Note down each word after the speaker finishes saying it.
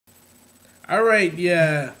Alright,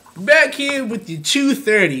 yeah. Back here with your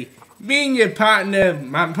 230. Me and your partner,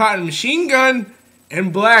 my partner Machine Gun,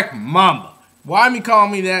 and Black Mamba. Why me call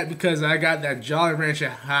me that? Because I got that Jolly Rancher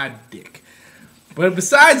hot dick. But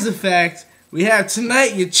besides the fact, we have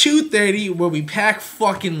tonight your 230 where we pack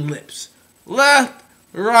fucking lips. Left,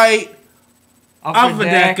 right, upper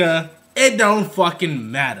decker, it don't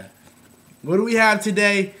fucking matter. What do we have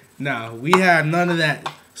today? No, we have none of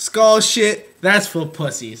that skull shit. That's for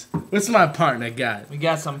pussies. What's my partner got? We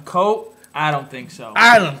got some coat. I don't think so.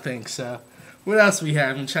 I don't think so. What else we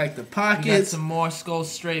have? And check the pockets. We got some more Skull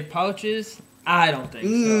Stray pouches. I don't think so.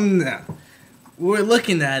 No. What we're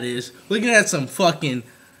looking at some fucking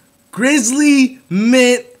Grizzly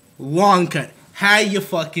Mint long cut. How you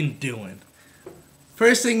fucking doing?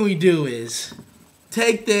 First thing we do is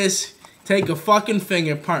take this, take a fucking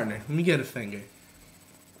finger, partner. Let me get a finger.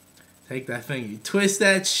 Take that finger. You twist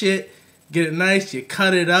that shit, get it nice, you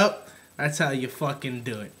cut it up. That's how you fucking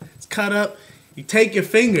do it. It's cut up. You take your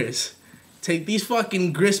fingers, take these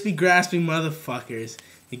fucking crispy, grasping motherfuckers,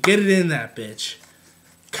 you get it in that bitch.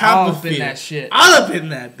 All up in that shit. All up in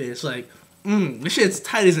that bitch. Like, this shit's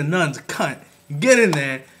tight as a nun's cunt. You get in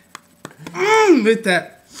there, with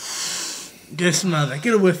that. Get a smell of that.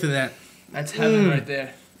 Get a whiff of that. That's heaven right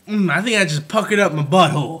there. I think I just puckered up my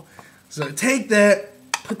butthole. So take that,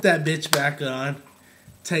 put that bitch back on.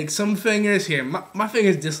 Take some fingers here. My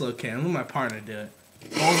finger's dislocated. Let my partner do it.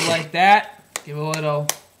 Hold it like that. Give it a little.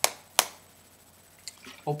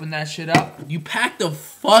 Open that shit up. You packed the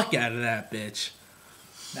fuck out of that bitch.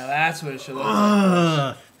 Now that's what it should look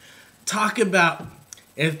like. Talk about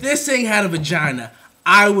if this thing had a vagina,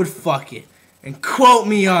 I would fuck it. And quote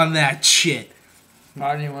me on that shit.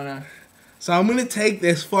 Pardon, you wanna? So I'm gonna take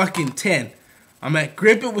this fucking tin. I'm gonna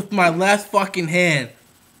grip it with my left fucking hand.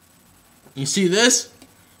 You see this?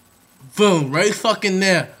 Boom, right fucking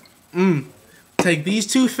there. Take these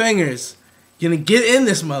two fingers. You're gonna get in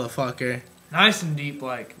this motherfucker. Nice and deep,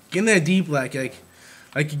 like. Get in there deep, like you're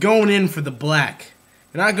going in for the black.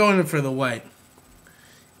 You're not going in for the white.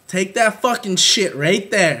 Take that fucking shit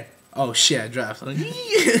right there. Oh shit, I dropped something.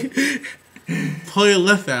 Pull your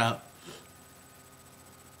lip out.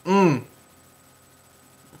 Now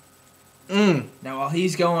while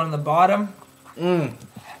he's going on the bottom,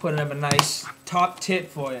 putting up a nice top tip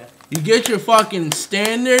for you. You get your fucking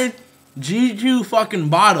standard G2 fucking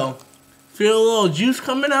bottle. Feel a little juice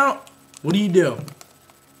coming out? What do?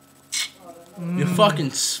 You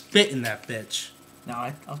fucking spit in that bitch.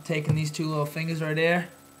 Now I'm taking these two little fingers right there.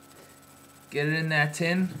 Get it in that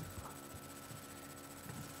tin.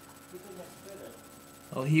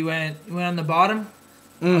 Oh, he went on the bottom.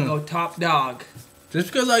 I'll go top dog.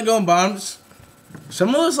 Just because I go on bottoms, some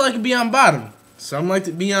of us like to be on bottom. Some like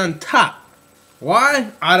to be on top.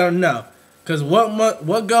 Why? I don't know. Because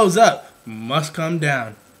what goes up must come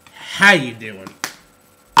down. How you doing?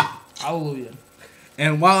 Hallelujah.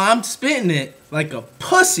 And while I'm spitting it like a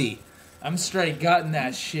pussy, I'm straight gutting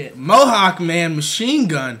that shit. Mohawk Man Machine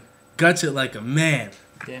Gun guts it like a man.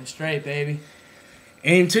 Damn straight, baby.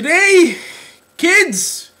 And today,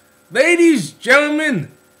 kids, ladies,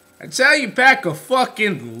 gentlemen, that's how you pack a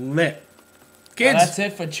fucking lip. Kids, Well, that's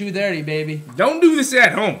it for 230, baby. don't do this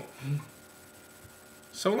at home.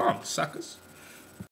 So long, suckers.